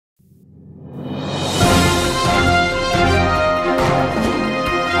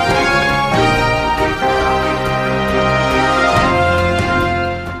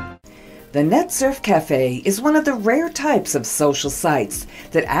The NetSurf Cafe is one of the rare types of social sites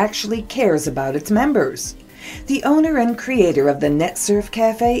that actually cares about its members. The owner and creator of the NetSurf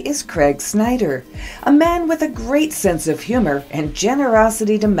Cafe is Craig Snyder, a man with a great sense of humor and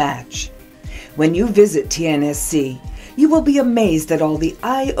generosity to match. When you visit TNSC, you will be amazed at all the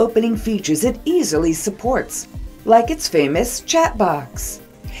eye-opening features it easily supports, like its famous chat box.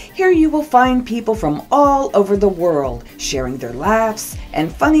 Here you will find people from all over the world sharing their laughs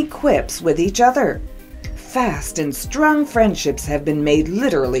and funny quips with each other. Fast and strong friendships have been made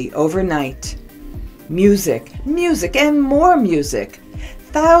literally overnight. Music, music, and more music.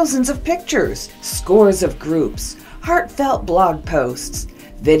 Thousands of pictures, scores of groups, heartfelt blog posts,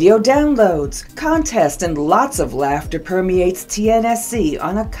 video downloads, contests, and lots of laughter permeates TNSC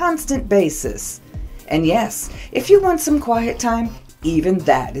on a constant basis. And yes, if you want some quiet time, even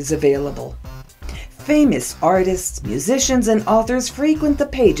that is available. Famous artists, musicians, and authors frequent the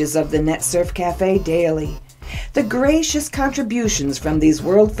pages of the NetSurf Cafe daily. The gracious contributions from these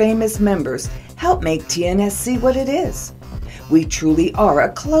world-famous members help make TNSC what it is. We truly are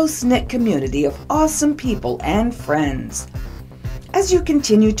a close-knit community of awesome people and friends. As you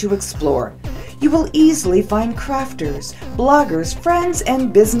continue to explore, you will easily find crafters, bloggers, friends,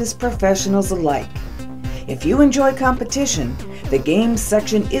 and business professionals alike. If you enjoy competition, the games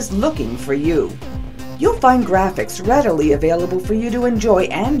section is looking for you. You'll find graphics readily available for you to enjoy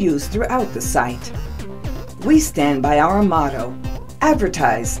and use throughout the site. We stand by our motto: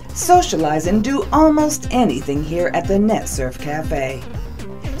 advertise, socialize, and do almost anything here at the NetSurf Cafe.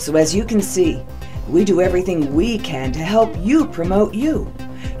 So as you can see, we do everything we can to help you promote you,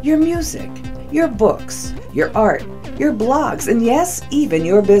 your music, your books, your art, your blogs, and yes, even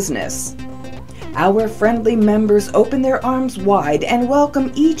your business. Our friendly members open their arms wide and welcome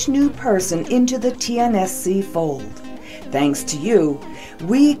each new person into the TNSC fold. Thanks to you,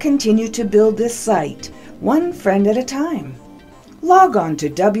 we continue to build this site, one friend at a time. Log on to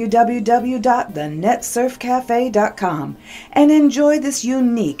www.thenetsurfcafe.com and enjoy this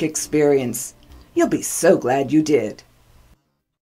unique experience. You'll be so glad you did.